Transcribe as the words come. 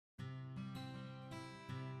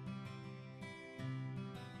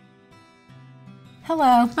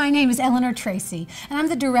Hello, my name is Eleanor Tracy, and I'm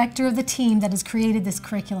the director of the team that has created this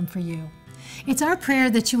curriculum for you. It's our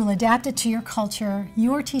prayer that you will adapt it to your culture,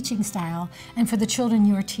 your teaching style, and for the children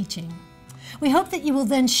you are teaching. We hope that you will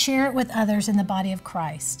then share it with others in the body of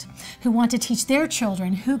Christ, who want to teach their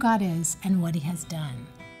children who God is and what He has done.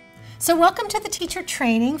 So welcome to the teacher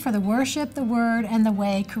training for the Worship, the Word, and the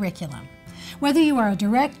Way curriculum. Whether you are a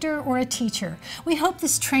director or a teacher, we hope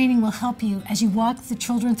this training will help you as you walk the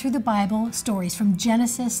children through the Bible stories from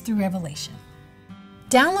Genesis through Revelation.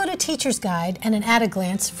 Download a teacher's guide and an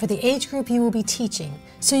at-a-glance for the age group you will be teaching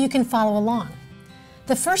so you can follow along.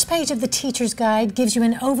 The first page of the teacher's guide gives you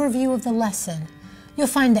an overview of the lesson. You'll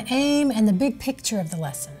find the aim and the big picture of the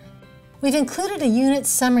lesson. We've included a unit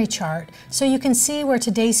summary chart so you can see where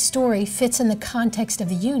today's story fits in the context of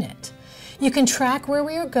the unit. You can track where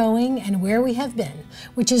we are going and where we have been,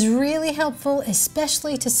 which is really helpful,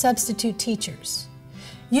 especially to substitute teachers.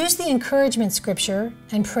 Use the encouragement scripture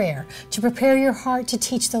and prayer to prepare your heart to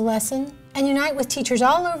teach the lesson and unite with teachers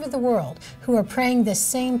all over the world who are praying this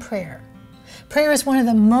same prayer. Prayer is one of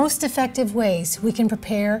the most effective ways we can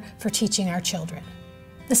prepare for teaching our children.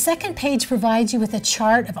 The second page provides you with a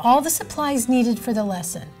chart of all the supplies needed for the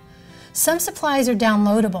lesson. Some supplies are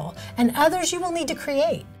downloadable and others you will need to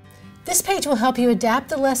create. This page will help you adapt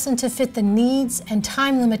the lesson to fit the needs and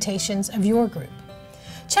time limitations of your group.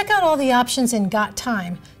 Check out all the options in Got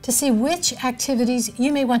Time to see which activities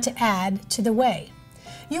you may want to add to the way.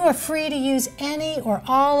 You are free to use any or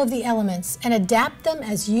all of the elements and adapt them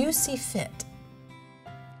as you see fit.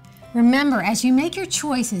 Remember, as you make your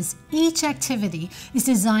choices, each activity is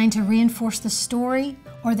designed to reinforce the story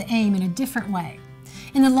or the aim in a different way.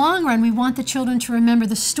 In the long run, we want the children to remember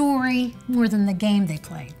the story more than the game they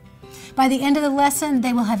played. By the end of the lesson,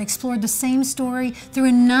 they will have explored the same story through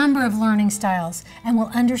a number of learning styles and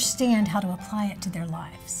will understand how to apply it to their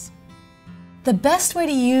lives. The best way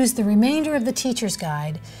to use the remainder of the teacher's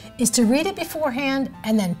guide is to read it beforehand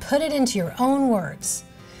and then put it into your own words.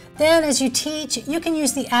 Then, as you teach, you can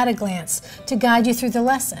use the at-a-glance to guide you through the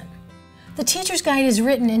lesson. The teacher's guide is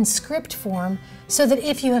written in script form so that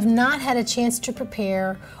if you have not had a chance to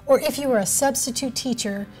prepare or if you are a substitute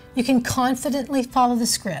teacher, you can confidently follow the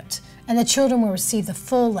script and the children will receive the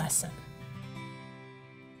full lesson.